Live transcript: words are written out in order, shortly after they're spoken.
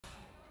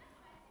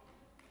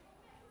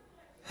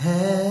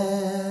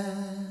Heads,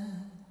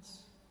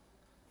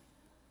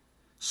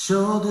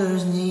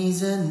 shoulders,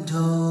 knees and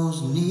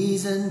toes,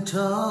 knees and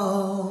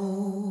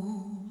toes.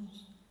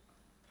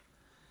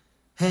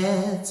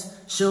 Heads,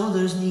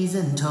 shoulders, knees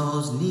and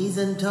toes, knees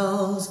and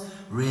toes.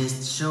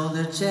 Wrist,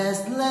 shoulder,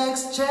 chest,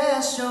 legs,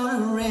 chest, shoulder,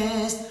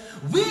 wrist.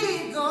 We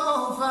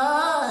gon'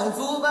 fight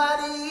full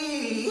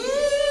body.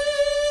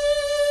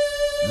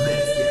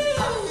 Let's get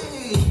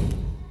high.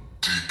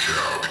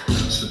 Decap.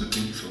 To the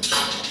beat for sure.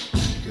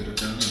 Get it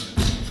down to the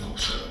beat for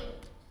sure.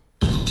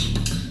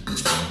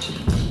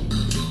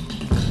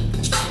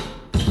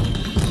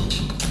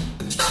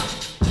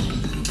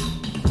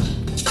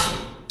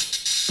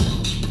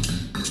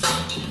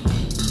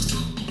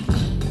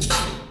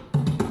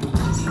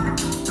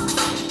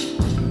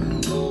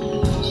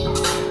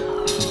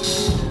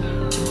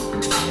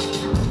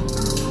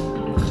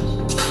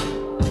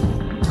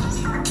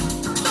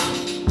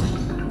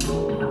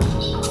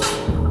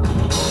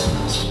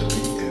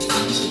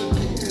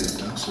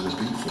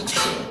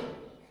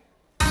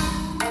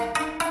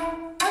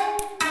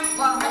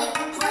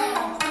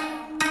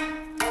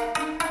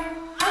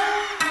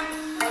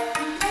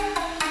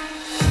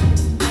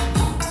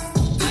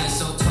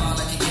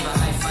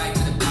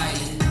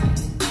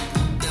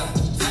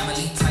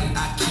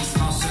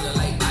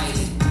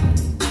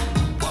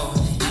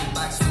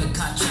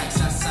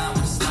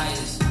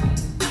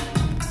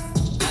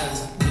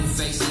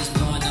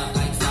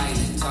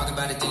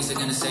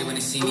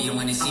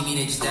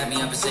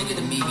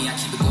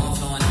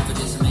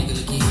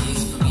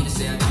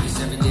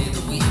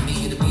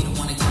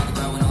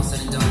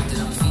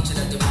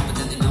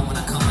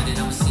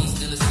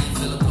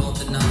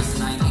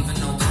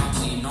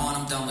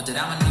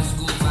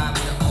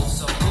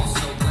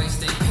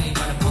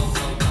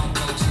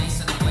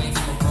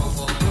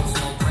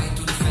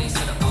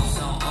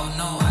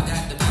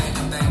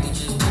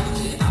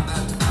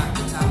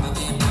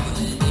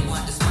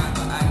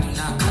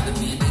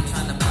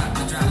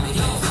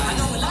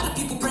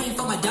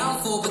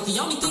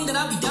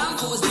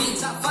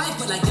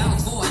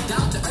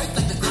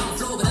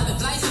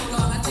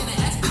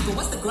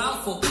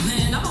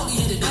 Man, I'm only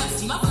here to duck.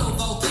 See my flow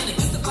volcanic.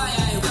 It's the fire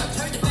I erupt.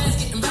 Heard the